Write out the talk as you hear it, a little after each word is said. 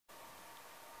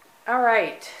All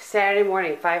right, Saturday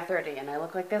morning, 5:30, and I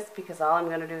look like this because all I'm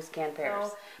going to do is can pears.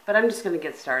 But I'm just going to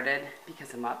get started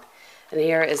because I'm up. And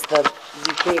here is the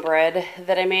zucchini bread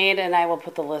that I made, and I will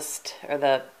put the list, or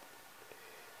the,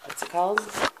 what's it called?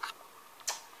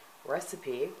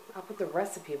 Recipe. I'll put the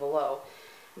recipe below.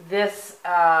 This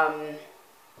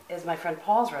is my friend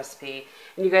Paul's recipe,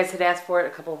 and you guys had asked for it a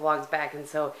couple of vlogs back, and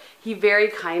so he very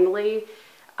kindly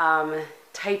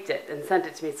typed it and sent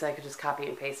it to me so I could just copy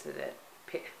and paste it.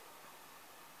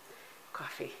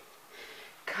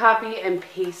 Copy and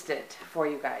paste it for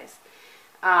you guys.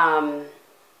 I'm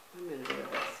gonna do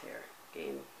this here.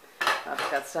 Game. I've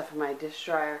got stuff in my dish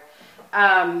dryer.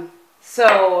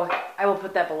 So I will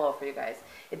put that below for you guys.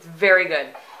 It's very good.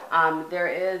 There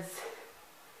is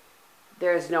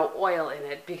no oil in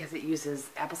it because it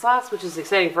uses applesauce, which is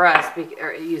exciting for us.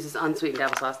 Or it uses unsweetened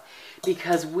applesauce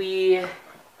because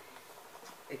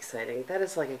exciting. That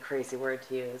is like a crazy word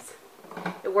to use.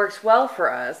 It works well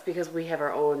for us because we have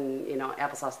our own,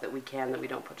 applesauce that we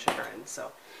don't put sugar in.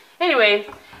 So anyway,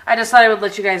 I just thought I would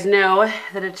let you guys know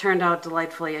that it turned out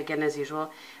delightfully, again, as usual.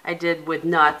 I did with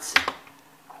nuts.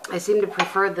 I seem to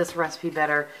prefer this recipe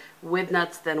better with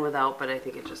nuts than without, but I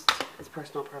think it just is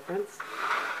personal preference.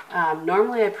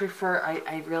 Normally I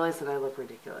realize that I look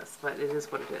ridiculous, but it is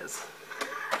what it is.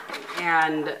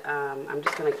 And I'm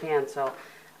just going to can, so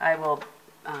I will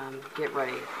get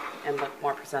ready and look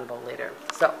more presentable later.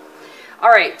 So, all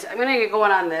right, I'm going to get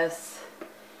going on this.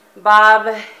 Bob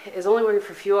is only working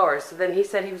for a few hours, so then he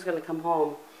said he was going to come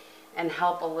home and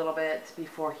help a little bit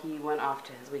before he went off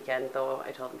to his weekend, though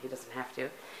I told him he doesn't have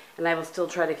to. And I will still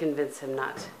try to convince him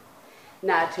not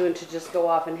to, and to just go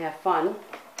off and have fun.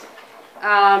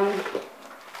 And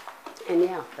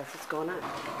yeah, that's what's going on.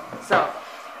 So,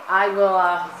 I will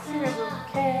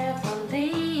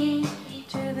carefully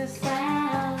to the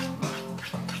sound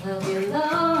of your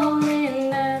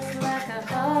loneliness, like a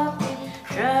heartbeat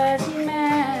drives you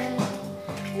mad.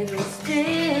 In the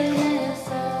stillness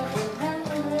of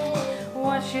remembering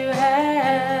what you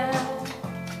had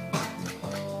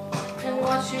and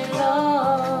what you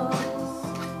lost,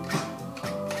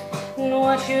 and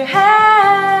what you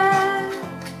had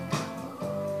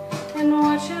and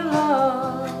what you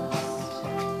lost.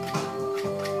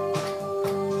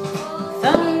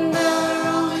 Thunder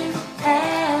only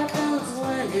happens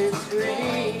when it's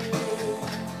raining.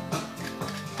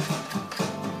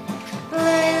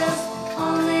 Players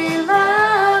only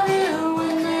love you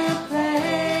when they're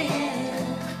playing.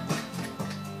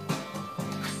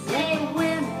 They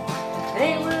win,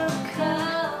 they will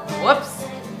come. Whoops.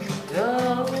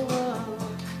 Go.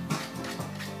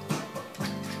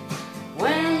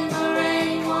 When the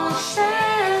rain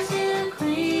washes you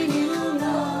clean, you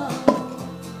know.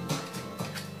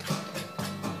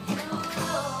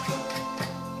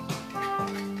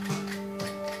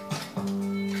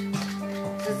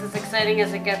 This is as exciting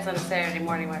as it gets on a Saturday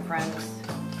morning, my friends.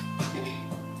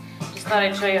 Just thought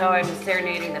I'd show you how I'm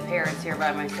serenading the pears here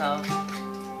by myself.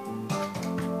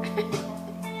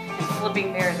 And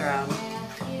flipping pears around.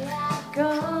 Here I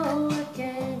go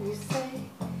again, you say,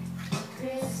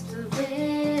 crystal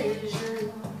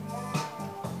vision.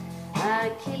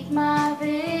 I keep my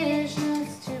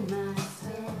visions to myself.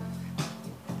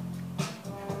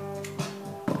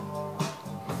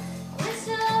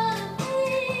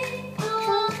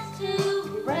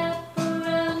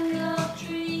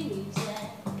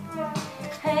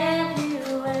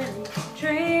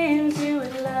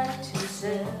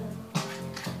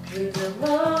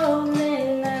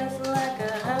 Loneliness like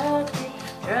a heartbeat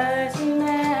drives me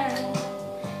mad.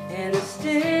 In the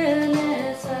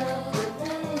stillness of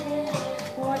remembering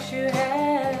what you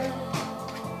had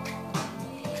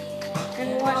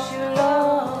and what you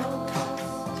lost,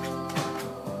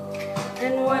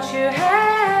 and what you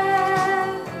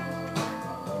had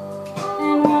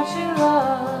and what you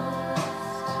lost.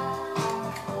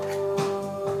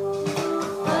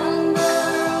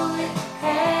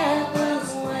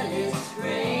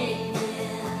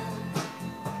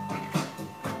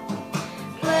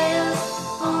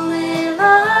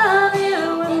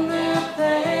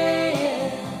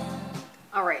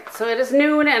 So it is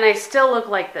noon and I still look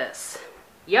like this.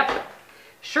 Yep,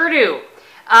 sure do.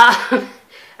 I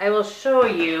will show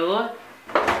you,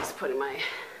 just putting my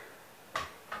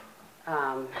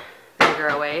vinegar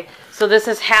away. So this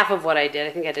is half of what I did.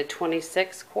 I think I did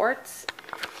 26 quarts.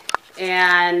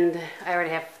 And I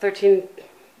already have 13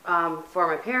 for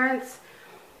my parents.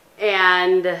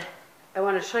 And I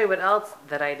want to show you what else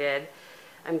that I did.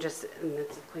 I'm just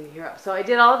cleaning here up. So I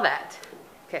did all of that.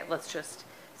 Okay, let's just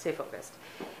stay focused.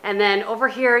 And then over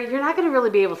here, you're not going to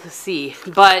really be able to see,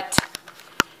 but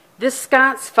this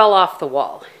sconce fell off the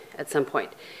wall at some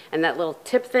point. And that little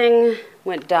tip thing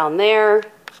went down there.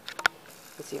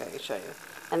 Let's see if I can show you.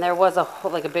 And there was a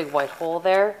like a big white hole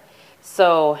there.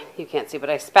 So you can't see, but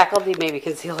I spackled, you maybe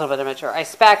can see a little bit, I'm not sure. I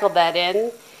spackled that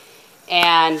in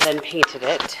and then painted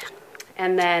it.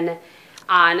 And then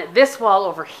on this wall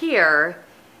over here,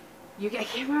 I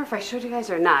can't remember if I showed you guys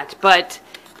or not, but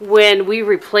when we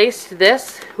replaced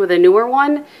this with a newer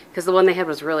one, because the one they had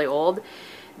was really old,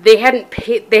 they hadn't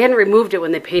removed it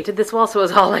when they painted this wall, so it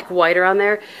was all like white around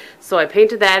there. So I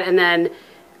painted that, and then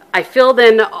I filled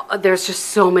in, there's just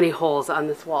so many holes on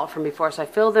this wall from before, so I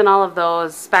filled in all of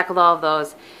those, spackled all of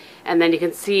those, and then you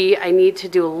can see I need to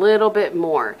do a little bit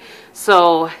more.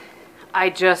 So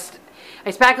I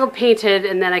spackled, painted,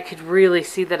 and then I could really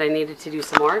see that I needed to do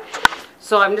some more.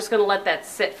 So I'm just going to let that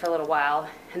sit for a little while,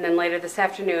 and then later this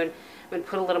afternoon I'm going to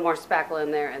put a little more spackle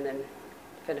in there and then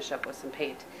finish up with some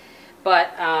paint.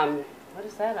 But, what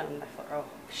is that on my floor? Oh,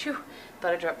 phew,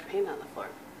 thought I dropped paint on the floor.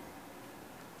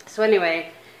 So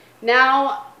anyway,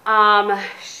 now,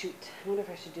 shoot, I wonder if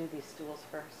I should do these stools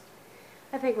first.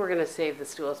 I think we're going to save the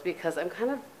stools because I'm kind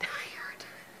of tired.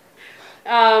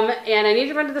 And I need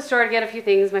to run to the store to get a few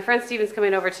things. My friend Steven's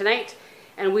coming over tonight,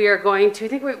 and we are going to, I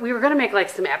think we were going to make like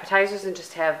some appetizers and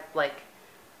just have like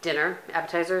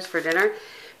appetizers for dinner.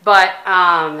 But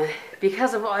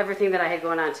because of everything that I had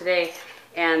going on today,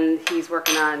 and he's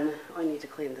working on, oh, I need to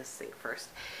clean this sink first.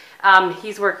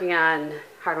 He's working on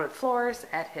hardwood floors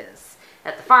at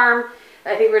the farm.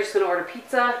 I think we're just going to order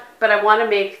pizza, but I want to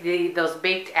make those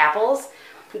baked apples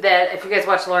that, if you guys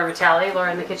watch Laura Vitale,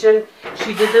 Laura in the Kitchen,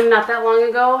 she did them not that long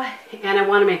ago, and I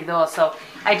want to make those. So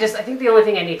I think the only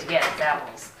thing I need to get is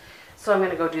apples. So I'm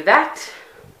going to go do that,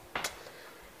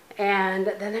 and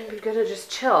then I'm going to just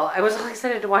chill. I was all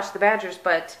excited to watch the Badgers,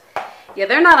 but yeah,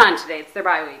 they're not on today. It's their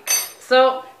bye week.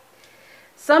 So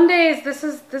some days this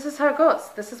is how it goes.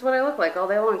 This is what I look like all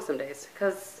day long some days,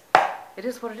 because it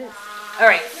is what it is. All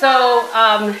right, so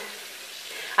I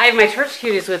have my church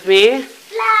cuties with me.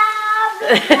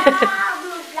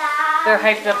 They're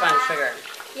hyped up on sugar.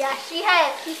 Yeah,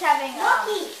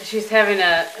 she's having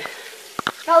a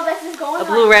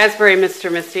blue raspberry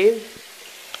Mr. Misty.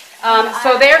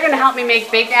 So they're going to help me make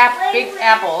baked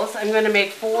apples. I'm going to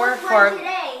make four for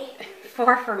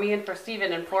me and for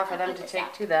Steven, and 4 for them to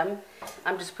take to them.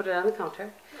 I'm just put it on the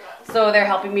counter. So they're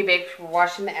helping me bake. We're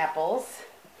washing the apples.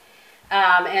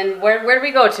 And where did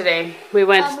we go today? We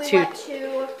went to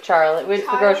Charlotte. We went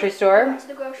to the grocery store. We went to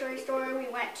the grocery store. We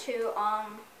went to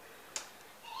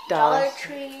Dollar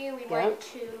Tree. We went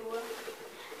to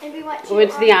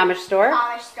the Amish store.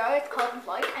 It's called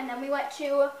Floyd. And then we went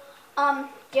to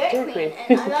Dairy Queen.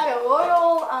 And I got a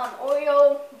royal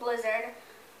Oreo Blizzard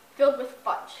filled with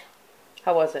fudge.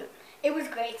 How was it? It was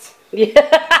great. Yeah.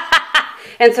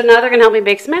 And so now they're going to help me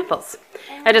bake some apples.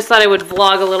 I just thought I would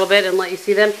vlog a little bit and let you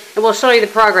see them. And we'll show you the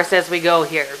progress as we go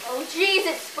here. Oh, jeez,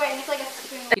 it's spring. It's like a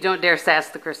spring. You don't dare sass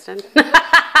the Kristin.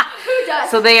 Who does?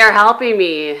 So they are helping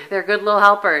me. They're good little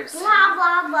helpers. Blah,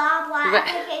 blah, blah, blah.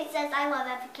 Advocate says, I love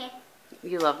Advocate.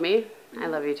 You love me? I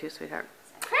love you too, sweetheart.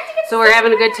 So we're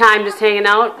having a good time just hanging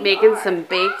out, making some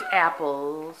baked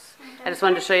apples. I just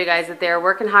wanted to show you guys that they're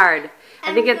working hard.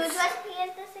 I think it's...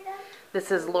 This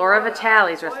is Laura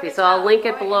Vitale's recipe, so I'll link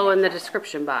it below in the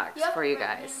description box for you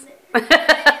guys.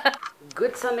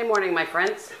 Good Sunday morning, my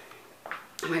friends.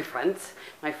 I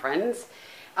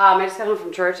just got home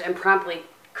from church and promptly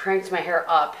cranked my hair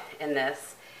up in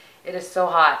this. It is so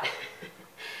hot.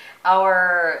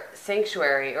 Our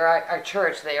sanctuary, or our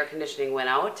church, the air conditioning went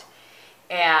out.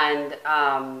 And,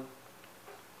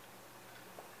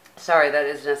 sorry, that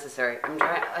is necessary. I'm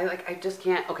trying, I just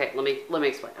can't, okay, let me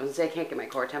explain. I was gonna say I can't get my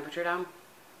core temperature down.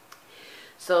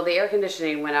 So the air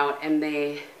conditioning went out, and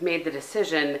they made the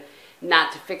decision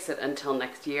not to fix it until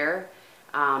next year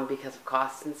because of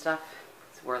costs and stuff.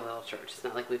 So we're a little church. It's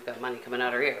not like we've got money coming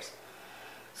out our ears.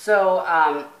 So,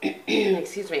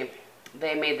 excuse me,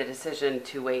 they made the decision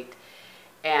to wait.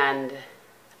 And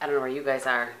I don't know where you guys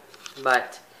are,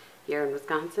 but here in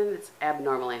Wisconsin, it's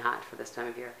abnormally hot for this time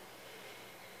of year.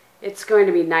 It's going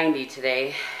to be 90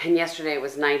 today, and yesterday it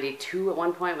was 92 at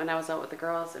one point when I was out with the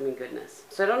girls. I mean, goodness.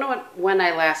 So I don't know when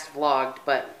I last vlogged,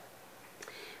 but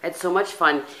I had so much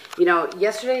fun. You know,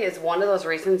 yesterday is one of those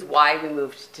reasons why we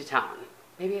moved to town.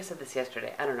 Maybe I said this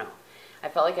yesterday. I don't know. I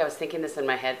felt like I was thinking this in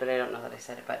my head, but I don't know that I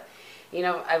said it. But, you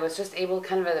know, I was just able,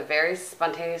 kind of at a very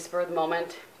spontaneous spur of the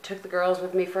moment, took the girls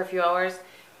with me for a few hours.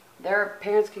 Their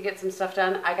parents could get some stuff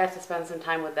done. I got to spend some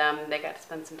time with them. They got to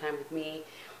spend some time with me.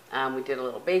 We did a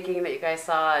little baking that you guys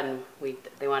saw, and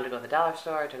they wanted to go to the dollar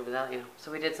store. I took them to, so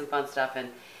we did some fun stuff, and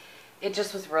it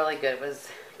just was really good. It was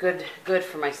good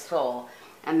for my soul.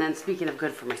 And then speaking of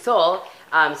good for my soul,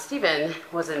 Steven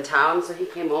was in town, so he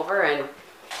came over and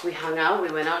we hung out. We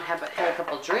went out, had a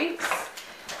couple drinks.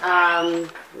 I'm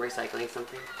recycling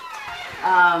something.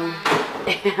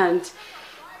 And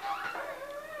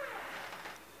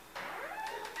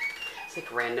it's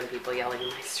like random people yelling in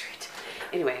my street.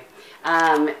 Anyway,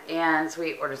 and so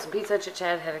we ordered some pizza,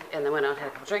 chit-chat, and then went out, had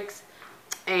a couple drinks.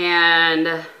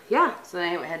 And yeah, so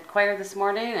I had choir this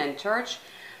morning and church.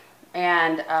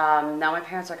 And now my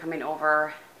parents are coming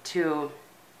over to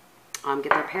get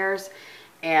their pears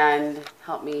and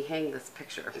help me hang this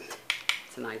picture.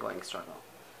 It's an ongoing struggle.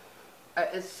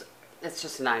 It's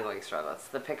just an ongoing struggle. It's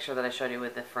the picture that I showed you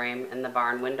with the frame in the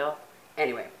barn window.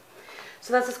 Anyway,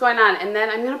 so that's what's going on. And then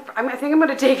I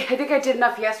think I did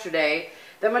enough yesterday.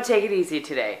 Then I'm gonna take it easy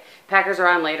today. Packers are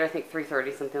on later, I think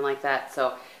 3:30, something like that.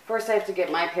 So first I have to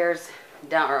get my pears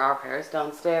down, or our pears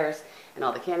downstairs, and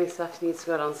all the candy stuff needs to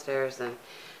go downstairs. And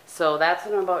so that's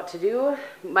what I'm about to do.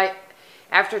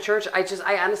 After church,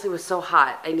 I honestly was so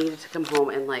hot. I needed to come home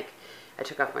and I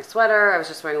took off my sweater. I was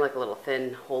just wearing like a little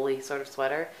thin, holy sort of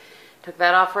sweater. Took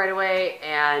that off right away,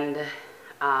 and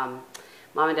Mom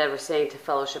and Dad were staying to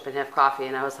fellowship and have coffee,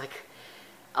 and I was like,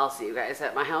 I'll see you guys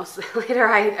at my house later.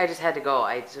 I just had to go.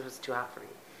 It was too hot for me.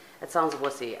 It sounds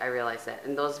wussy, I realize that.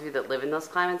 And those of you that live in those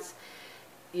climates,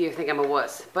 you think I'm a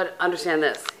wuss. But understand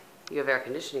this, you have air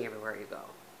conditioning everywhere you go.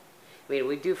 I mean,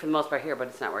 we do for the most part here, but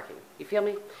it's not working. You feel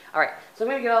me? All right, so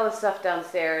I'm gonna get all this stuff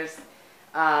downstairs.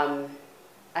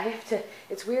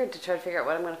 It's weird to try to figure out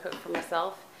what I'm gonna cook for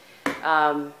myself.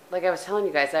 Like I was telling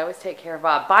you guys, I always take care of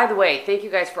Bob. By the way, thank you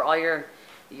guys for all your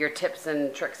tips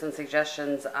and tricks and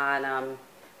suggestions on,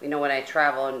 when I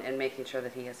travel and making sure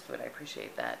that he has food. I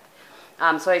appreciate that.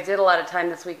 So I did a lot of time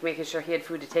this week making sure he had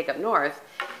food to take up north.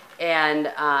 And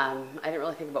I didn't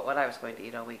really think about what I was going to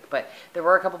eat all week. But there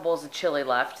were a couple bowls of chili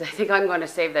left. I think I'm going to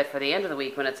save that for the end of the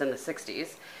week when it's in the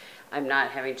 60s. I'm not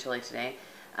having chili today.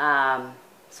 So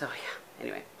yeah,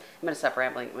 anyway, I'm going to stop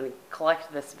rambling. I'm going to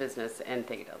collect this business and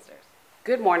take it downstairs.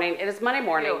 Good morning. It is Monday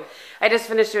morning. I just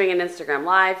finished doing an Instagram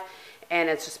live, and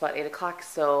it's just about 8 o'clock,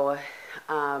 so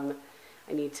I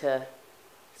need to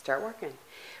start working.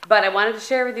 But I wanted to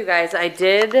share with you guys, I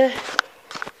did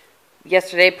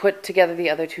yesterday put together the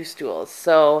other 2 stools.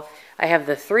 So I have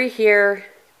the 3 here,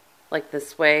 like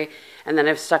this way, and then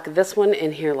I've stuck this one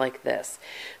in here like this.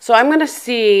 So I'm going to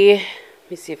see,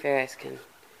 let me see if you guys can,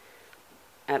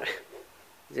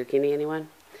 zucchini, anyone?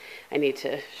 I need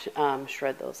to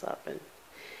shred those up. And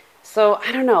so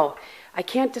I don't know. I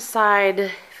can't decide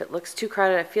if it looks too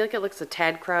crowded. I feel like it looks a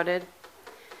tad crowded.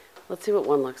 Let's see what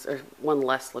one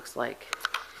less looks like.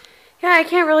 Yeah, I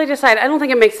can't really decide. I don't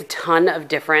think it makes a ton of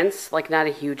difference, like not a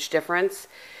huge difference.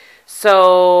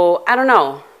 So I don't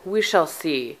know. We shall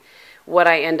see what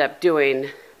I end up doing,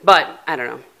 but I don't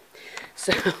know.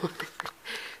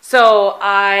 So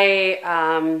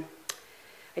I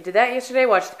did that yesterday.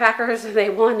 Watched the Packers. They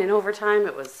won in overtime.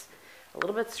 It was a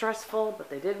little bit stressful,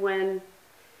 but they did win.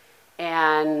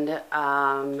 And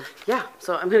yeah,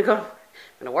 so I'm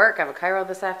gonna work. I have a chiro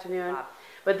this afternoon.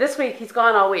 But this week, he's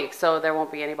gone all week, so there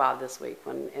won't be any Bob this week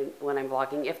when I'm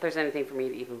vlogging, if there's anything for me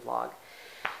to even vlog.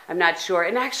 I'm not sure.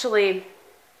 And actually,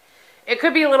 it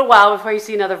could be a little while before you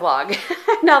see another vlog,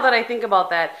 now that I think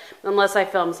about that, unless I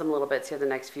film some little bits here the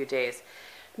next few days.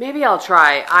 Maybe I'll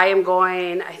try. I am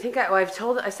going, I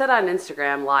said on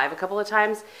Instagram live a couple of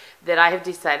times that I have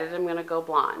decided I'm going to go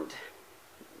blonde.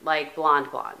 Like blonde.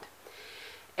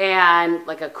 And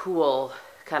like a cool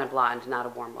kind of blonde, not a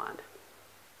warm blonde.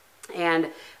 And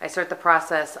I start the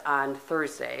process on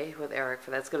Thursday with Eric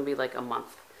for that's going to be like a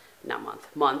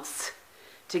months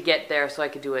to get there so I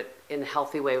could do it in a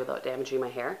healthy way without damaging my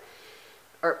hair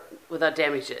or without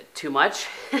damaging it too much.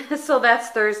 So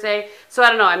that's Thursday. So I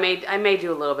don't know, I may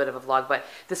do a little bit of a vlog, but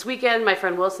this weekend my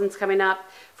friend Wilson's coming up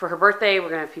for her birthday. We're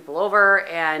going to have people over,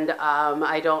 and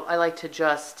I like to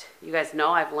just, you guys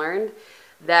know I've learned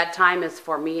that time is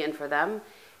for me and for them,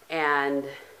 and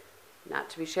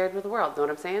not to be shared with the world. Know what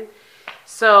I'm saying?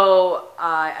 So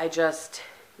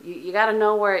you got to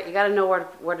know where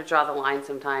to draw the line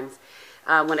sometimes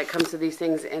when it comes to these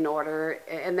things in order.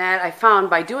 And that I found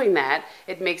by doing that,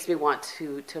 it makes me want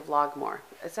to vlog more.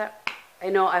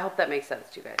 I hope that makes sense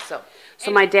to you guys.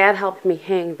 So my dad helped me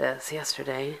hang this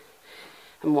yesterday.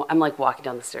 I'm like walking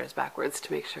down the stairs backwards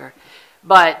to make sure.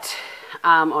 But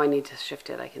I need to shift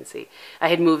it. I can see. I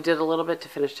had moved it a little bit to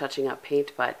finish touching up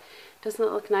paint, but doesn't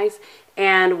it look nice?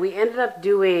 And we ended up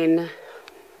doing,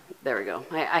 there we go.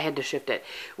 I had to shift it.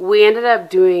 We ended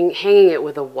up hanging it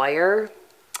with a wire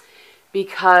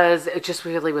because it just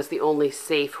really was the only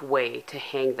safe way to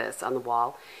hang this on the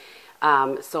wall.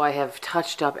 So I have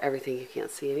touched up everything. You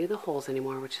can't see any of the holes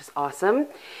anymore, which is awesome.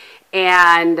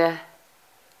 And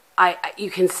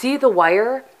you can see the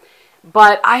wire,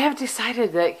 but I have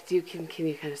decided that can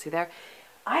you kind of see there?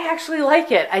 I actually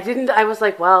like it. I was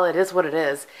like, well, it is what it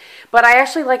is. But I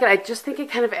actually like it. I just think it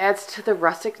kind of adds to the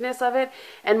rusticness of it.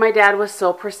 And my dad was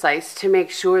so precise to make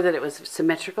sure that it was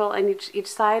symmetrical on each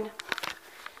side.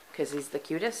 Because he's the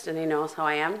cutest and he knows how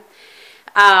I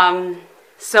am.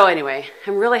 So anyway,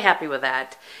 I'm really happy with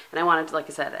that. And I wanted to, like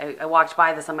I said, I walked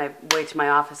by this on my way to my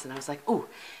office and I was like, ooh,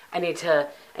 I need to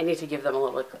give them a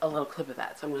little clip of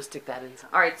that. So I'm going to stick that in.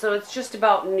 All right, so it's just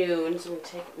about noon. So I'm going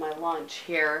to take my lunch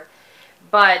here.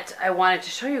 But I wanted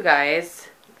to show you guys,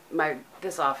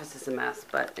 this office is a mess,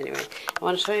 but anyway, I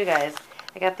want to show you guys,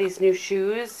 I got these new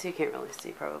shoes. You can't really see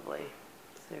probably.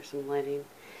 There's some lighting.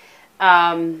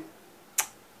 From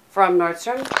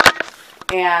Nordstrom.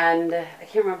 And I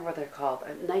can't remember what they're called.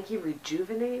 Nike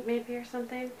Rejuvenate maybe or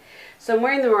something. So I'm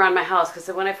wearing them around my house because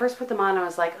when I first put them on, I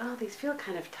was like, oh, these feel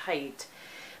kind of tight.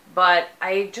 But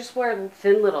I just wear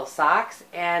thin little socks,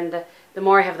 and the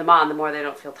more I have them on, the more they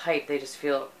don't feel tight. They just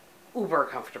feel uber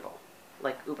comfortable,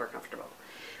 like uber comfortable,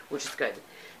 which is good.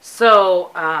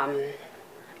 So I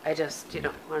just,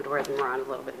 wanted to wear them around a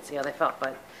little bit and see how they felt,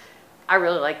 but I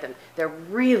really like them. They're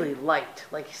really light,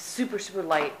 like super, super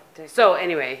light. So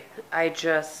anyway, I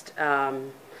just, I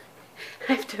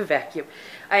have to vacuum.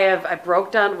 I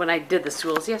broke down, when I did the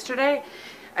stools yesterday,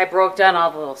 I broke down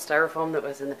all the little styrofoam that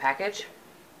was in the package.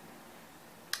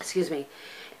 Excuse me.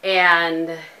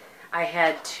 And I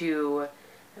had to, I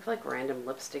have like random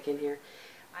lipstick in here.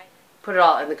 I put it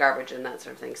all in the garbage and that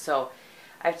sort of thing. So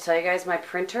I have to tell you guys, my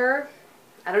printer,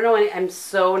 I don't know, I'm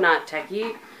so not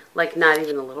techie, like not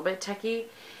even a little bit techie.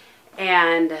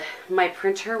 And my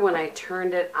printer, when I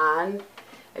turned it on,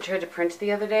 I tried to print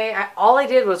the other day. All I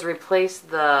did was replace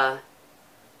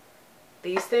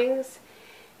these things,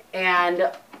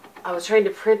 and I was trying to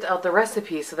print out the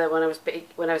recipe so that when I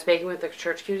was baking with the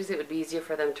church cuties, it would be easier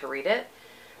for them to read it.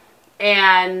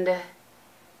 And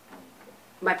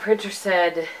my printer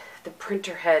said the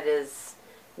printer head is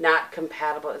not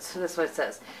compatible. So this is what it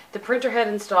says. The printer head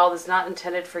installed is not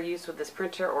intended for use with this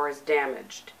printer or is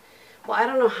damaged. Well, I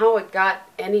don't know how it got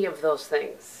any of those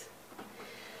things.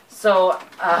 So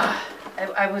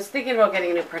I was thinking about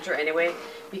getting a new printer anyway,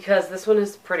 because this one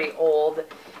is pretty old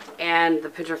and the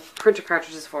printer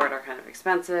cartridges for it are kind of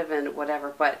expensive and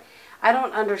whatever. But I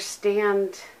don't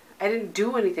understand. I didn't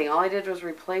do anything. All I did was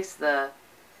replace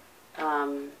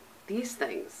these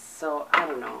things. So I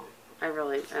don't know. I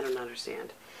don't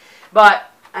understand.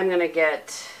 But I need to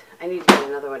get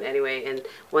another one anyway, and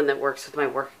one that works with my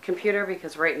work computer,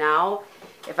 because right now,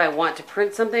 if I want to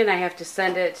print something, I have to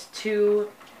send it to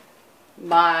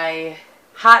my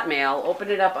Hotmail, open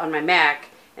it up on my Mac,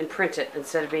 and print it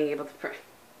instead of being able to print.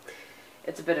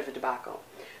 It's a bit of a debacle.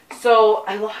 So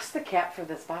I lost the cap for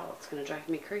this bottle. It's going to drive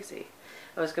me crazy.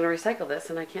 I was going to recycle this,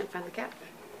 and I can't find the cap.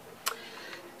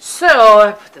 So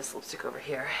I put this lipstick over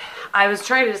here. I was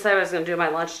trying to decide what I was going to do my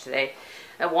lunch today.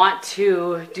 I want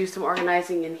to do some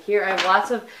organizing in here. I have lots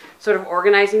of sort of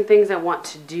organizing things I want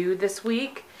to do this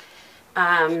week.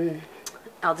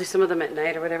 I'll do some of them at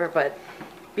night or whatever, but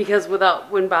because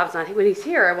when Bob's not, when he's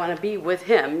here, I want to be with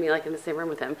him, like in the same room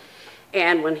with him.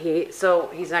 And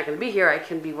so he's not going to be here, I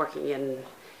can be working in,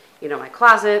 my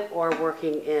closet or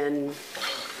working in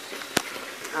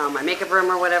my makeup room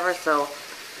or whatever. So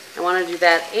I want to do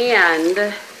that,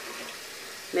 and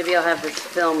maybe I'll have this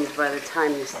filmed by the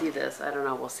time you see this. I don't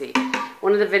know. We'll see.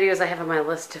 One of the videos I have on my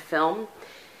list to film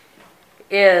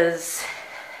is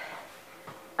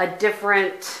a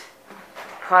different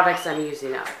products I'm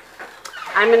using up.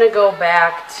 I'm going to go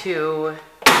back to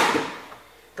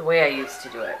the way I used to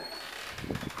do it.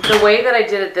 The way that I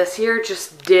did it this year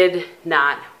just did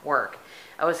not work.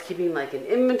 I was keeping like an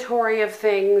inventory of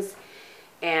things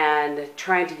and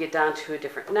trying to get down to a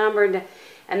different number.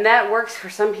 And that works for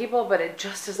some people, but it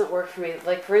just doesn't work for me.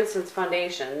 Like for instance,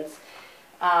 foundations.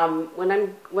 When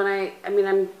I'm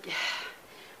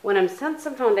sent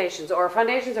some foundations, or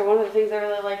foundations are one of the things I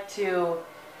really like to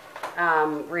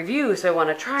review. So I want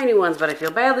to try new ones, but I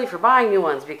feel badly for buying new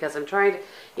ones because I'm trying to,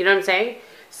 you know what I'm saying?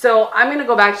 So I'm going to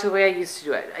go back to the way I used to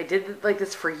do it. I did like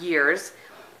this for years.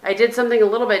 I did something a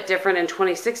little bit different in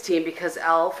 2016 because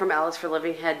Elle from Alice for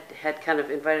Living had kind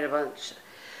of invited a bunch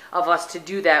of us to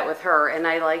do that with her, and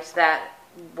I liked that,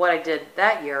 what I did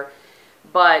that year,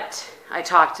 but I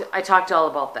talked all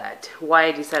about that, why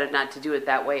I decided not to do it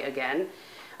that way again,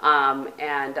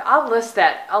 and I'll link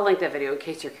that video in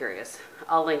case you're curious.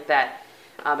 I'll link that.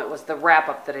 It was the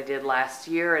wrap-up that I did last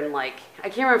year, and like, I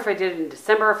can't remember if I did it in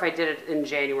December or if I did it in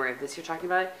January of this year talking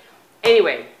about it.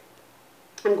 Anyway,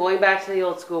 I'm going back to the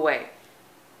old school way.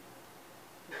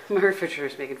 My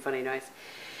refrigerator's making funny noise.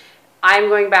 I'm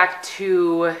going back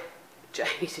to...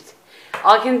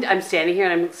 I'm standing here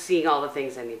and I'm seeing all the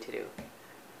things I need to do.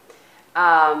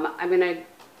 I'm going to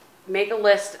make a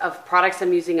list of products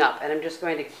I'm using up, and I'm just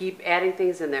going to keep adding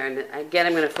things in there. And again,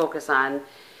 I'm going to focus on...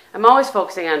 I'm always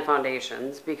focusing on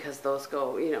foundations because those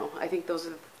go, you know, I think those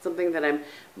are something that I'm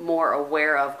more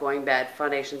aware of going bad.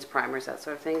 Foundations, primers, that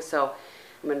sort of thing. So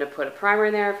I'm going to put a primer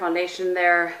in there, foundation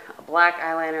there, a black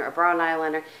eyeliner, a brown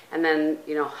eyeliner, and then,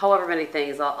 you know, however many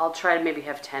things. I'll try to maybe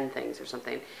have 10 things or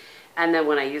something. And then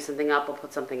when I use something up, I'll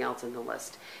put something else in the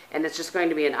list. And it's just going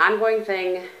to be an ongoing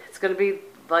thing. It's going to be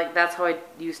like, that's how I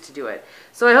used to do it.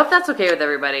 So I hope that's okay with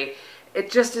everybody. It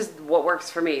just is what works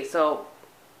for me. So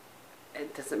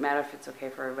it doesn't matter if it's okay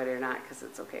for everybody or not, because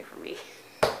it's okay for me.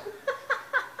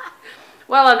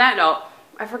 Well, on that note,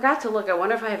 I forgot to look. I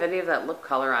wonder if I have any of that lip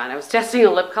color on. I was testing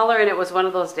a lip color, and it was one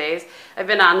of those days. I've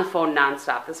been on the phone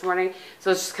nonstop this morning,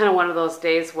 so it's just kind of one of those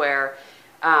days where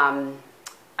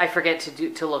I forget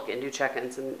to look and do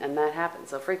check-ins, and that happens.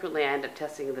 So frequently, I end up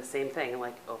testing the same thing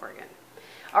like over again.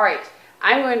 All right,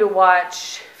 I'm going to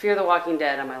watch Fear the Walking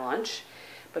Dead on my lunch,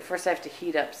 but first I have to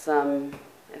heat up some.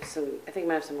 I think I'm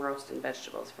gonna have some roasted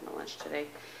vegetables for my lunch today.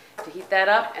 To heat that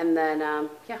up, and then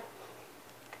yeah,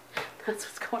 that's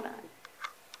what's going on.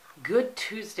 Good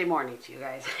Tuesday morning to you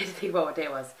guys. I had to think about what day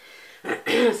it was.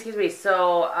 Excuse me.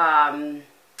 So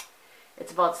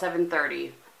it's about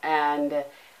 7:30, and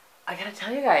I gotta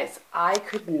tell you guys, I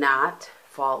could not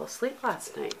fall asleep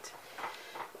last night.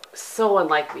 So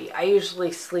unlike me. I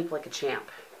usually sleep like a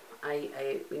champ.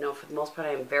 I you know, for the most part,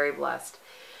 I am very blessed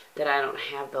that I don't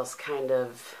have those kind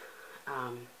of,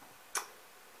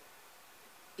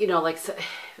 you know, like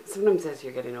sometimes as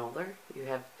you're getting older, you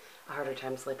have a harder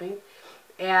time sleeping.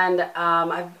 And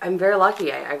I'm very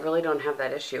lucky. I really don't have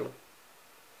that issue.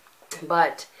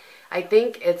 But I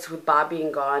think it's with Bob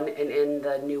being gone and in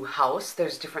the new house,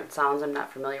 there's different sounds I'm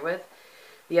not familiar with.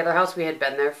 The other house, we had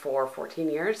been there for 14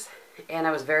 years, and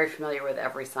I was very familiar with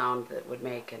every sound that it would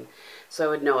make. And so I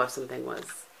would know if something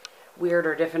was weird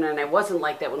or different, and I wasn't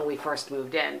like that when we first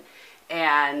moved in.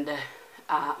 And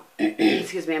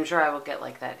excuse me, I'm sure I will get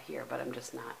like that here, but I'm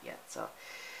just not yet. So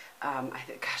I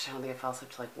think, gosh, I don't think I fell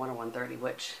asleep till like 1 or 1:30,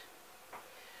 which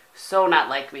so not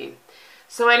like me.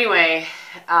 So anyway,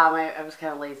 I was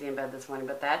kind of lazy in bed this morning,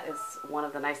 but that is one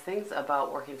of the nice things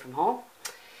about working from home,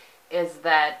 is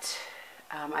that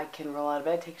I can roll out of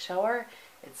bed, take a shower.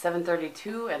 It's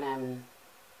 7:32, and I'm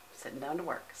sitting down to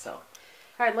work. So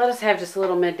all right, let us have just a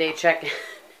little midday check.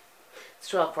 It's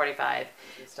 12:45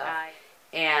 and stuff.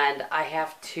 And I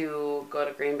have to go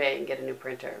to Green Bay and get a new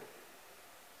printer.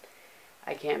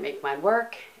 I can't make mine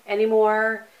work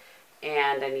anymore,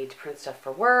 and I need to print stuff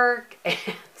for work. And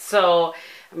so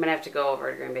I'm going to have to go over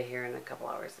to Green Bay here in a couple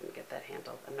hours and get that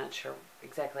handled. I'm not sure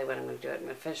exactly when I'm going to do it. I'm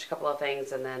going to finish a couple of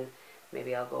things, and then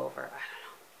maybe I'll go over. I don't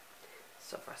know.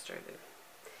 So frustrated.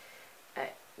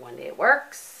 One day it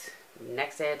works,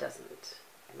 next day it doesn't.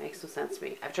 It makes no sense to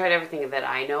me. I've tried everything that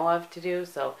I know of to do,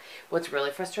 so what's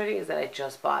really frustrating is that I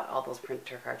just bought all those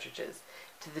printer cartridges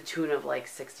to the tune of like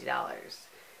 $60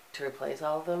 to replace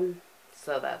all of them,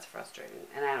 so that's frustrating.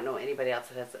 And I don't know anybody else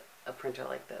that has a printer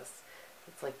like this.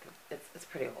 It's like, it's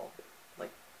pretty old.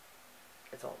 Like,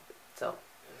 it's old. So,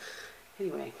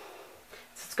 anyway,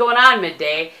 so what's going on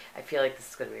midday? I feel like this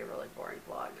is going to be a really boring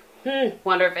vlog.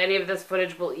 Wonder if any of this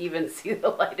footage will even see the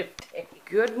light of day.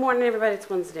 Good morning, everybody. It's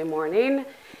Wednesday morning,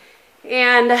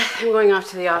 and I'm going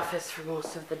off to the office for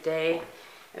most of the day.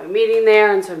 I have a meeting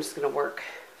there, and so I'm just going to work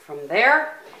from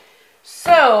there.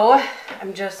 So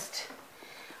I'm just,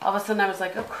 all of a sudden I was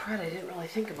like, oh crud, I didn't really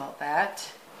think about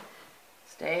that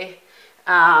today.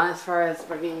 As far as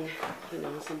bringing, you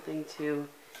know, something to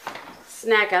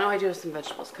snack. I know I do have some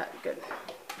vegetables cut. Good.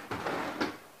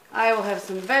 I will have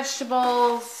some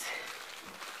vegetables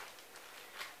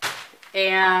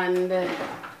and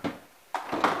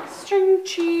string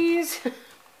cheese,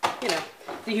 you know,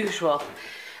 the usual.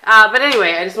 But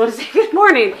anyway, I just want to say good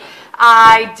morning.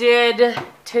 I did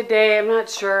today, I'm not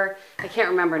sure, I can't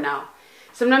remember now.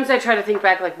 Sometimes I try to think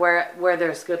back like where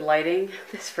there's good lighting.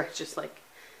 This fridge is like,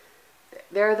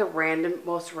 there are the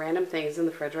most random things in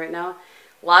the fridge right now.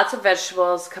 Lots of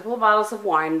vegetables, a couple of bottles of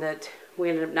wine that we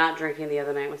ended up not drinking the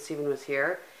other night when Steven was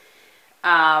here.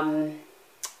 You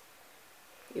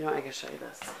know, I can show you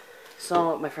this.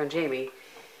 So my friend Jamie,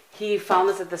 he found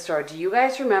this at the store. Do you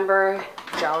guys remember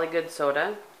Jolly Good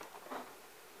soda?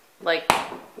 Like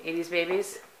 80s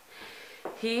babies?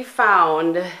 He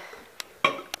found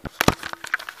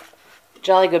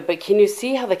Jolly Good, but can you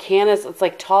see how the can is? It's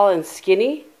like tall and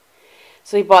skinny.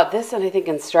 So he bought this, and I think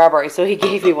in strawberry. So he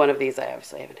gave me one of these. I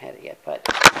obviously haven't had it yet, but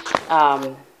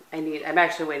I'm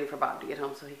actually waiting for Bob to get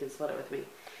home so he can split it with me.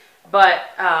 But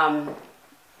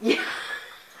yeah,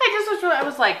 I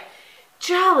was like,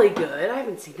 jolly good. I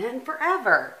haven't seen that in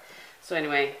forever. So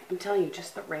anyway, I'm telling you,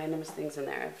 just the randomest things in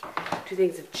there. I have 2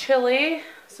 things of chili,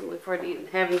 so I'm looking forward to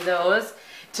having those.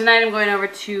 Tonight I'm going over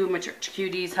to my church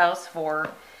QD's house for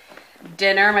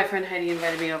dinner. My friend Heidi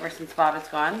invited me over since Bob is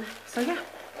gone. So yeah,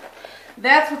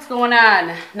 that's what's going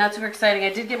on. Not super exciting.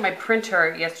 I did get my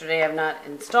printer yesterday. I've not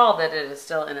installed it. It is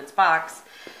still in its box.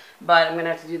 But I'm going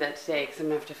to have to do that today because I'm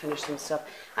going to have to finish some stuff.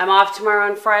 I'm off tomorrow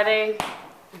on Friday,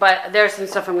 but there's some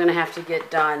stuff I'm going to have to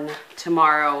get done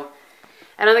tomorrow.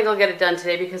 I don't think I'll get it done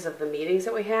today because of the meetings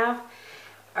that we have,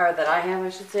 or that I have, I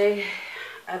should say.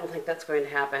 I don't think that's going to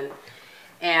happen.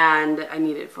 And I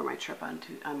need it for my trip on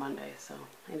Monday. So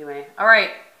anyway, all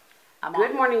right.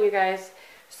 Good morning, you guys.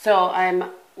 So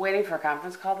I'm waiting for a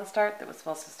conference call to start that was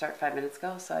supposed to start 5 minutes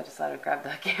ago. So I just thought I'd grab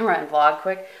the camera and vlog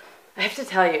quick. I have to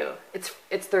tell you, it's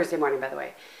Thursday morning, by the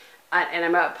way. And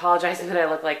I'm apologizing that I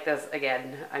look like this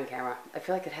again on camera. I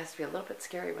feel like it has to be a little bit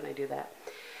scary when I do that.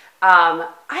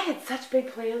 I had such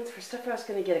big plans for stuff I was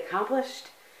going to get accomplished.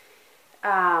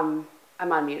 I'm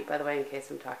on mute, by the way, in case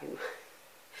I'm talking.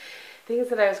 Things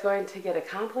that I was going to get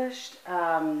accomplished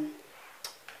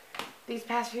these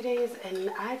past few days,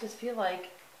 and I just feel like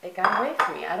it got away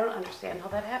from me. I don't understand how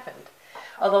that happened.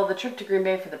 Although the trip to Green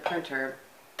Bay for the printer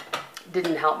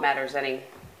didn't help matters any.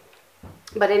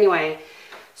 But anyway,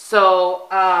 so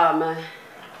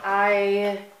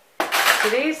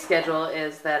today's schedule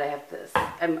is that I have this.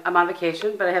 I'm on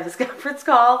vacation, but I have this conference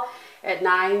call at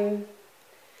 9.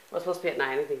 Well, it's supposed to be at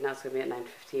 9. I think now it's going to be at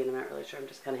 9:15. I'm not really sure. I'm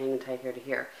just kind of hanging tight here to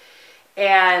here.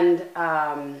 And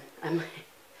I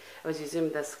was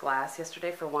using this glass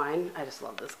yesterday for wine. I just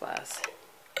love this glass.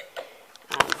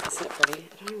 Isn't it pretty?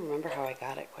 I don't even remember how I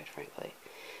got it, quite frankly.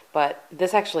 But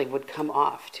this actually would come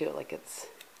off too, like it's,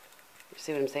 you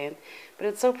see what I'm saying? But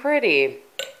it's so pretty.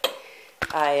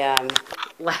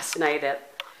 Last night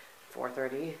at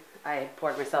 4:30, I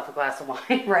poured myself a glass of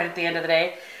wine right at the end of the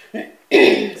day.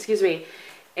 Excuse me.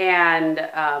 And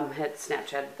had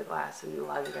Snapchatted the glass, and a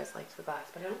lot of you guys liked the glass,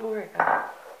 but I don't know where it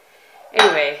got it.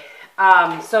 Anyway,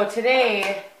 so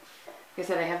today, like I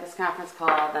said, I have this conference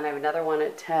call, then I have another one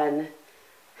at 10.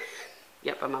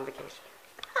 Yep, I'm on vacation.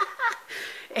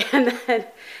 And then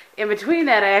in between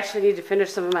that, I actually need to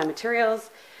finish some of my materials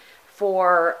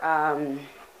for,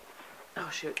 oh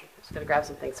shoot, I was going to grab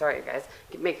something. Sorry, you guys.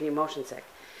 Making you motion sick.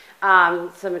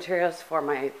 Some materials for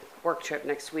my work trip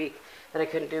next week that I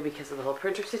couldn't do because of the whole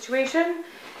printer situation.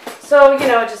 So, you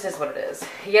know, it just is what it is.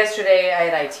 Yesterday, I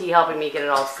had IT helping me get it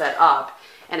all set up,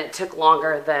 and it took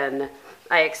longer than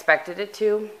I expected it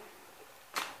to.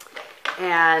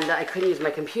 And I couldn't use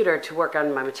my computer to work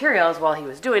on my materials while he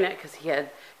was doing it because he had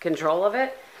control of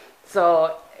it.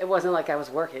 So it wasn't like I was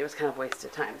working. It was kind of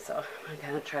wasted time. So I'm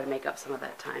going to try to make up some of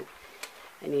that time.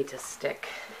 I need to stick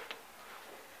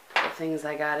the things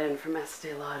I got in from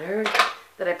Estee Lauder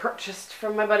that I purchased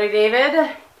from my buddy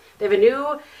David. They have a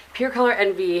new Pure Color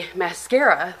Envy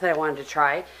mascara that I wanted to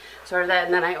try. So I ordered that,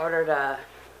 and then I ordered a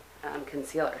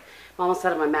concealer. I'm almost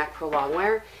out of my MAC Pro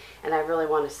Longwear, and I really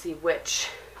want to see which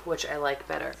I like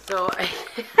better. So I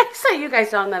saw you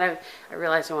guys down that I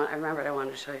realized I remembered I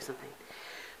wanted to show you something.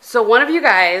 So one of you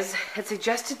guys had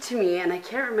suggested to me, and I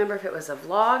can't remember if it was a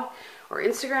vlog or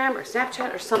Instagram or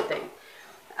Snapchat or something.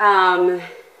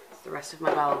 It's the rest of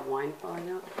my bottle of wine falling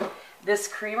out. This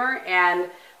creamer, and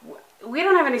we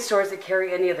don't have any stores that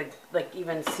carry any of the, like,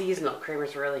 even seasonal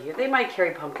creamers really here. They might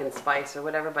carry pumpkin spice or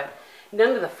whatever, but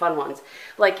none of the fun ones.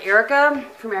 Like Erica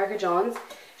from Erica Jones,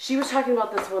 she was talking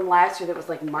about this one last year that was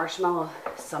like marshmallow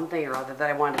something or other that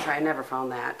I wanted to try. I never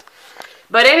found that.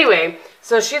 But anyway,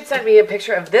 so she had sent me a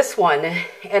picture of this one,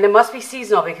 and it must be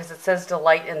seasonal because it says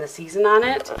delight in the season on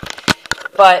it.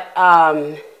 But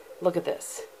look at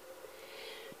this.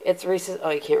 It's Reese's,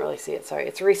 oh, you can't really see it, sorry.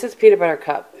 It's Reese's Peanut Butter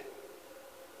Cup.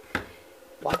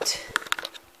 What?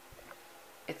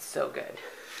 It's so good.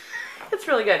 It's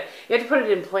really good. You have to put it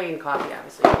in plain coffee,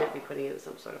 obviously. You can't be putting it in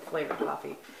some sort of flavored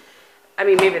coffee. I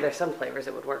mean, maybe there's some flavors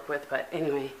it would work with, but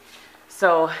anyway.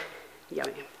 So,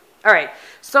 yummy. All right.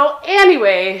 So,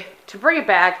 anyway, to bring it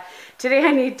back, today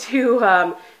I need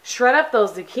to shred up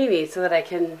those zucchini so that I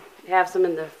can have some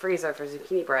in the freezer for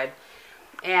zucchini bread.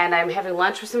 And I'm having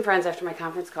lunch with some friends after my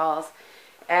conference calls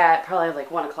at probably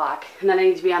like 1 o'clock. And then I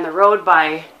need to be on the road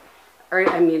by, or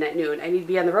I mean at noon. I need to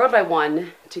be on the road by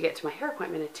 1 to get to my hair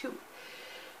appointment at 2.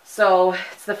 So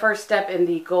it's the first step in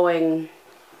the going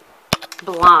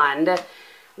blonde.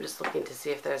 I'm just looking to see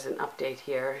if there's an update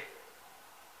here.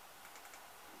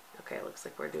 Okay, it looks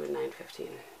like we're doing 9:15.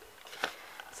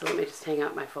 So let me just hang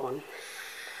out my phone.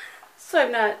 So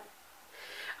I'm not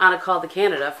on a call to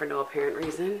Canada for no apparent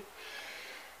reason.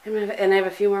 And I have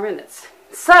a few more minutes.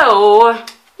 So,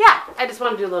 yeah, I just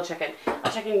want to do a little check-in.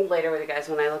 I'll check in later with you guys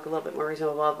when I look a little bit more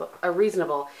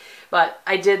reasonable. But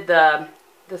I did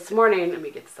this morning, let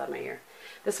me get this out of my ear.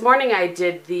 This morning I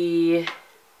did the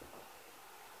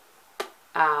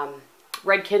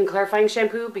Redken clarifying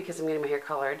shampoo because I'm getting my hair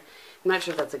colored. I'm not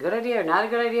sure if that's a good idea or not a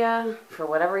good idea for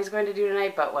whatever he's going to do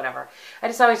tonight, but whatever. I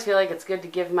just always feel like it's good to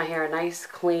give my hair a nice,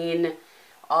 clean,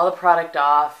 all the product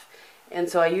off. And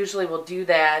so I usually will do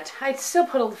that. I still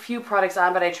put a few products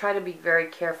on, but I try to be very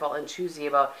careful and choosy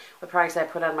about what products I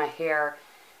put on my hair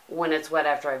when it's wet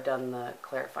after I've done the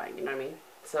clarifying, you know what I mean?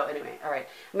 So anyway, all right.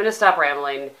 I'm going to stop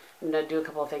rambling. I'm going to do a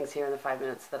couple of things here in the 5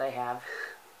 minutes that I have.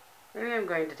 Maybe I'm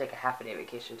going to take a half a day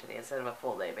vacation today instead of a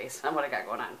full day based on what I got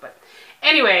going on. But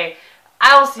anyway,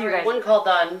 I will see you guys. One call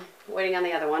done. Waiting on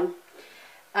the other one.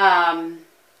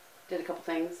 Did a couple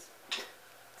things.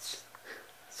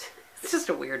 It's just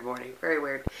a weird morning. Very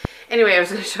weird. Anyway, I was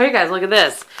going to show you guys. Look at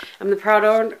this. I'm the proud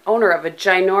owner of a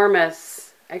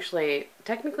ginormous... Actually,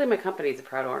 technically my company's a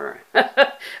proud owner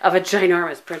of a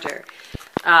ginormous printer.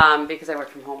 Because I work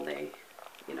from home,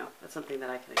 that's something that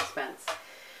I can expense.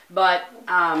 But,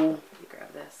 let me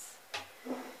grab this.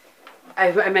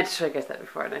 I meant to show you guys that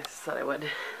before, and I thought I would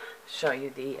show you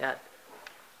the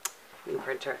new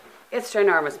printer. It's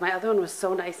ginormous. My other one was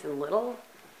so nice and little,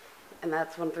 and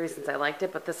that's one of the reasons I liked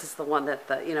it, but this is the one that,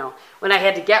 when I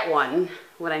had to get one,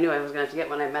 when I knew I was going to have to get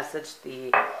one, I messaged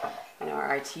the,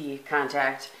 our IT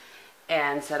contact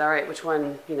and said, all right, which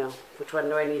one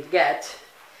do I need to get?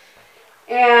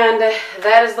 And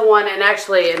that is the one, and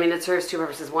actually, I mean, it serves two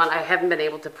purposes. One, I haven't been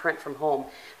able to print from home.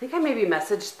 I think I maybe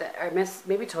messaged that, or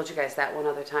maybe told you guys that one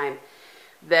other time,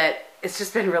 that it's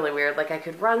just been really weird. Like, I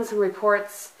could run some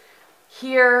reports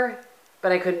here,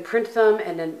 but I couldn't print them,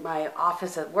 and in my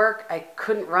office at work, I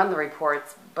couldn't run the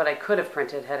reports, but I could have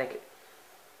printed had I...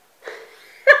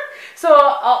 So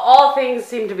all things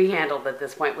seem to be handled at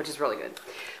this point, which is really good.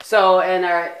 So, and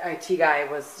our IT guy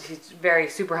he's very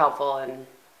super helpful and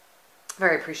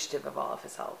very appreciative of all of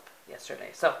his help yesterday.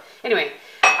 So anyway,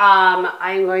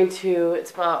 I'm going to,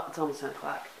 it's almost 10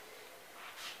 o'clock.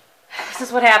 This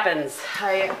is what happens.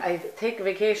 I take a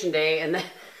vacation day and then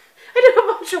I do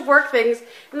a bunch of work things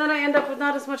and then I end up with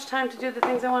not as much time to do the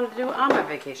things I wanted to do on my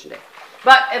vacation day.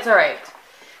 But it's all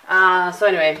right. So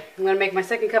anyway, I'm going to make my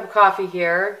second cup of coffee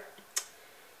here,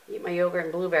 eat my yogurt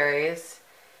and blueberries,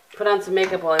 put on some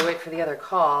makeup while I wait for the other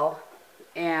call,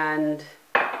 and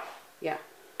yeah.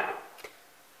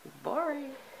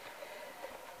 Boring.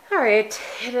 All right,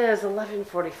 it is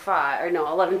 11:45, or no,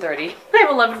 11:30. I have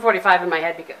 11:45 in my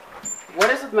head because,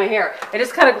 what is with my hair? I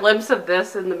just caught a glimpse of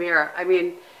this in the mirror. I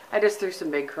mean, I just threw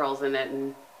some big curls in it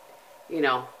and,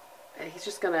 he's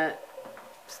just going to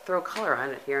throw color on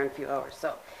it here in a few hours.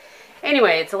 So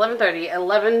anyway, it's 11:30,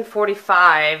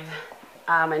 11:45,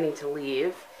 I need to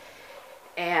leave,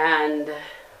 and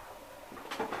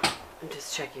I'm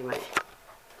just checking my,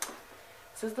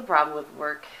 this is the problem with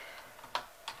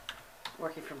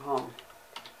working from home.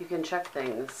 You can check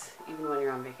things even when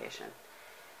you're on vacation.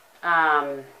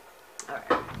 All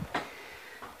right.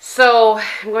 So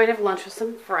I'm going to have lunch with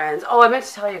some friends. Oh, I meant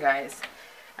to tell you guys.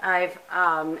 I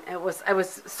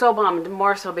was so bummed,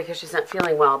 more so because she's not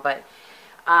feeling well, but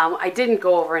I didn't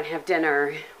go over and have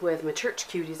dinner with my church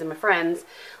cuties and my friends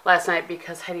last night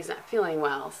because Heidi's not feeling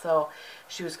well. So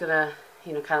she was gonna,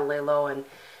 kind of lay low, and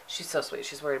she's so sweet.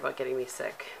 She's worried about getting me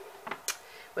sick,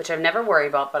 which I've never worried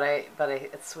about, but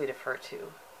it's sweet of her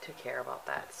to care about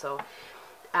that. So,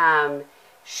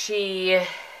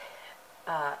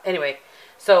 anyway,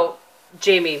 so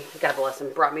Jamie, God bless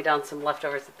him, brought me down some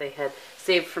leftovers that they had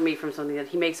saved for me from something that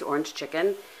he makes, orange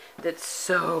chicken. That's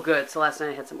so good. So last night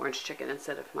I had some orange chicken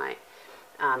instead of my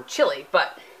chili.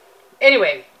 But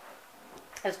anyway,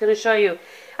 I was going to show you.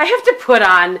 I have to put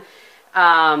on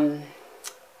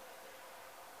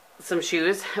some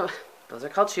shoes. Those are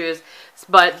called shoes.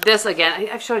 But this, again,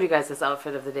 I've showed you guys this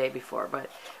outfit of the day before,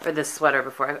 or this sweater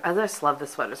before. I just love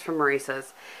this sweater. It's from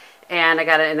Maurice's. And I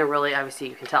got it in a really, obviously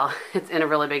you can tell, it's in a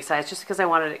really big size just because I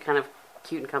wanted it kind of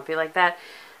cute and comfy like that.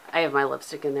 I have my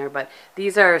lipstick in there, but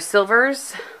these are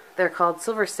silvers. They're called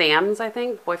Silver Sams, I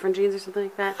think. Boyfriend jeans or something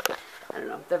like that. I don't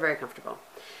know. They're very comfortable.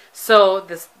 So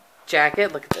this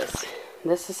jacket, look at this.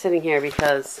 This is sitting here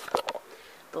because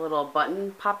the little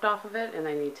button popped off of it and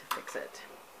I need to fix it.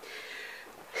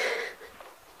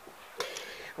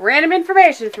 Random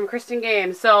information from Kristin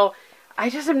Games. So I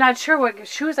just am not sure what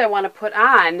shoes I want to put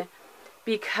on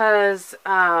because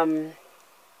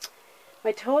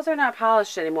My toes are not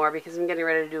polished anymore because I'm getting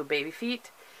ready to do baby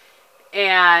feet.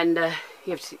 And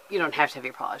you don't have to have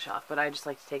your polish off, but I just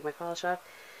like to take my polish off.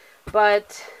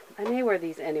 But I may wear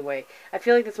these anyway. I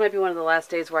feel like this might be one of the last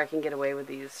days where I can get away with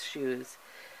these shoes.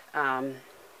 Let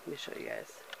me show you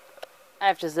guys. I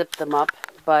have to zip them up,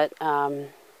 but want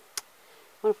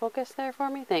to focus there for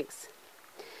me? Thanks.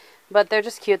 But they're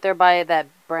just cute. They're by that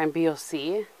brand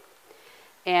BOC,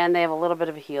 and they have a little bit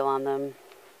of a heel on them.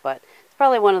 But it's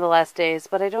probably one of the last days.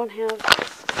 But I don't have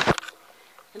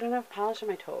polish on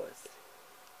my toes,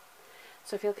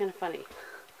 so I feel kind of funny.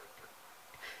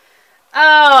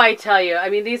 Oh, I tell you, I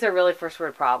mean, these are really first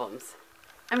world problems.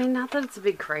 I mean, not that it's a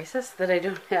big crisis that I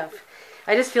don't have.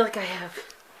 I just feel like I have.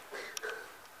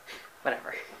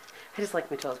 Whatever. I just like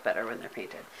my toes better when they're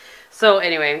painted. So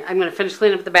anyway, I'm going to finish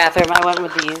cleaning up the bathroom. I went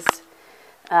with these,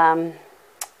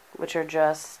 which are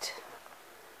just,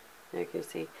 there you can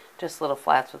see, just little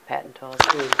flats with patent toes.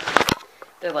 I mean,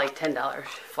 they're like $10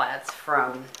 flats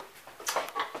from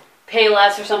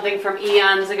Payless or something from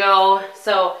eons ago.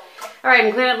 So, alright,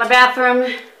 I'm cleaning up my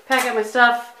bathroom, pack up my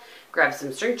stuff, grab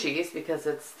some string cheese because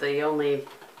it's the only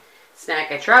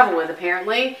snack I travel with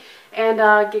apparently, and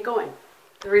get going.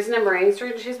 The reason I'm bringing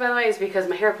string cheese, by the way, is because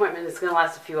my hair appointment is going to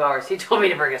last a few hours. He told me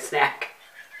to bring a snack.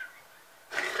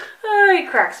 He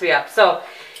cracks me up. So,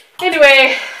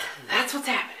 anyway, that's what's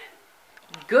happening.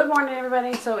 Good morning,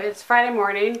 everybody. So, it's Friday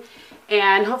morning,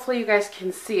 and hopefully you guys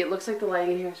can see. It looks like the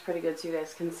lighting here is pretty good, so you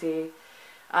guys can see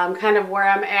kind of where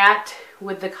I'm at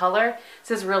with the color.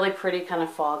 This is really pretty kind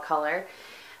of fall color.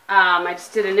 I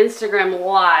just did an Instagram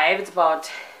live. It's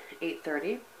about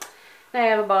 8:30. I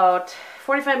have about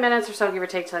 45 minutes or so, give or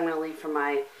take, till I'm going to leave for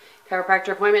my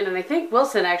chiropractor appointment. And I think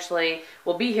Wilson actually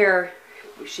will be here.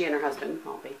 She and her husband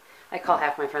won't be. I call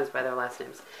half my friends by their last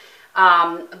names.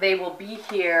 They will be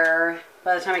here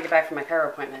by the time I get back from my chiro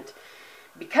appointment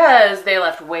because they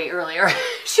left way earlier.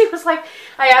 She was like,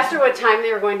 I asked her what time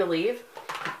they were going to leave.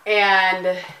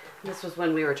 And this was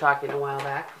when we were talking a while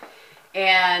back.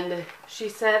 And she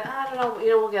said, I don't know,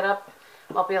 we'll get up.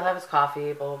 Malpy will have his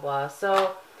coffee, blah, blah, blah.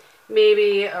 So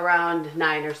maybe around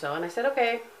 9 or so. And I said,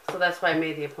 okay. So that's why I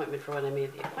made the appointment for when I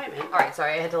made the appointment. All right,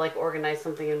 sorry, I had to like organize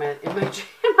something in my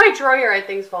drawer here. I had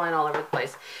things falling all over the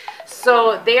place.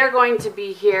 So they are going to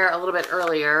be here a little bit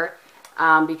earlier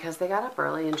because they got up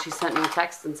early, and she sent me a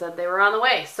text and said they were on the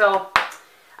way. So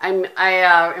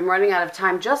I am running out of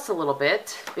time just a little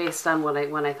bit based on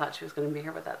when I thought she was going to be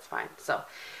here, but that's fine. So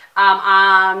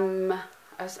I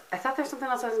thought there was something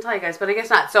else I was going to tell you guys, but I guess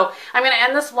not. So I'm going to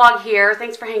end this vlog here.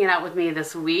 Thanks for hanging out with me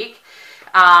this week.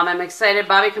 I'm excited.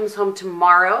 Bobby comes home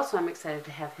tomorrow, so I'm excited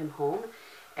to have him home.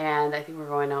 And I think we're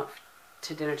going out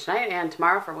to dinner tonight and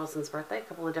tomorrow for Wilson's birthday. A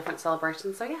couple of different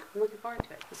celebrations. So yeah, I'm looking forward to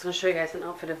it. I'm just going to show you guys an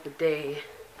outfit of the day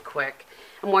quick.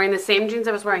 I'm wearing the same jeans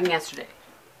I was wearing yesterday.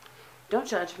 Don't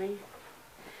judge me.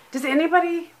 Does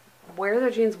anybody wear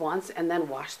their jeans once and then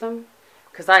wash them?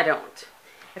 Because I don't.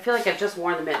 I feel like I've just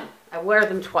worn them in. I wear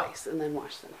them twice and then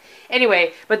wash them.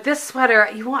 Anyway, but this sweater,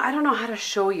 I don't know how to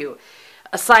show you.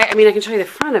 I mean, I can show you the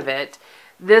front of it.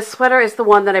 This sweater is the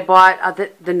one that I bought at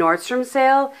the Nordstrom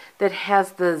sale that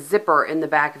has the zipper in the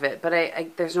back of it.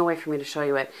 But there's no way for me to show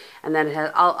you it. And then it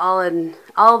has,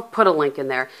 I'll put a link in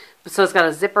there. So it's got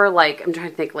a zipper, like, I'm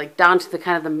trying to think, like down to the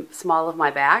kind of the small of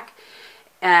my back.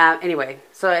 Anyway,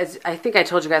 so I think I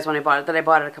told you guys when I bought it that I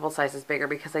bought it a couple sizes bigger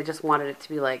because I just wanted it to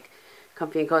be like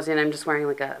comfy and cozy, and I'm just wearing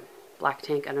like a black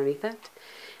tank underneath it.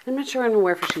 I'm not sure what I'm going to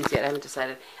wear for shoes yet. I haven't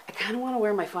decided. I kind of want to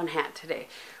wear my fun hat today.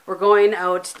 We're going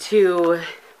out to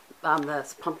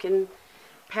this pumpkin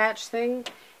patch thing,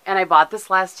 and I bought this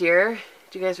last year.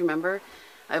 Do you guys remember?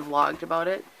 I vlogged about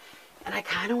it, and I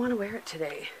kind of want to wear it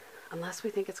today, unless we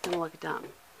think it's going to look dumb.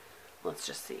 Let's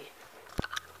just see.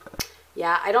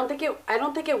 Yeah, I don't think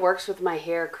it works with my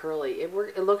hair curly.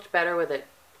 It looked better with it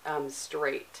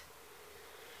straight.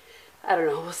 I don't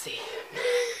know. We'll see.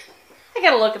 I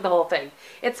gotta look at the whole thing.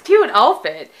 It's a cute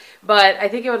outfit, but I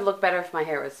think it would look better if my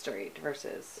hair was straight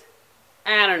versus,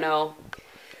 I don't know.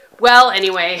 Well,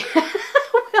 anyway,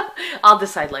 I'll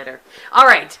decide later. All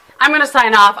right, I'm gonna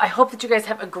sign off. I hope that you guys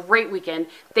have a great weekend.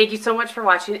 Thank you so much for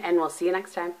watching, and we'll see you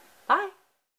next time. Bye.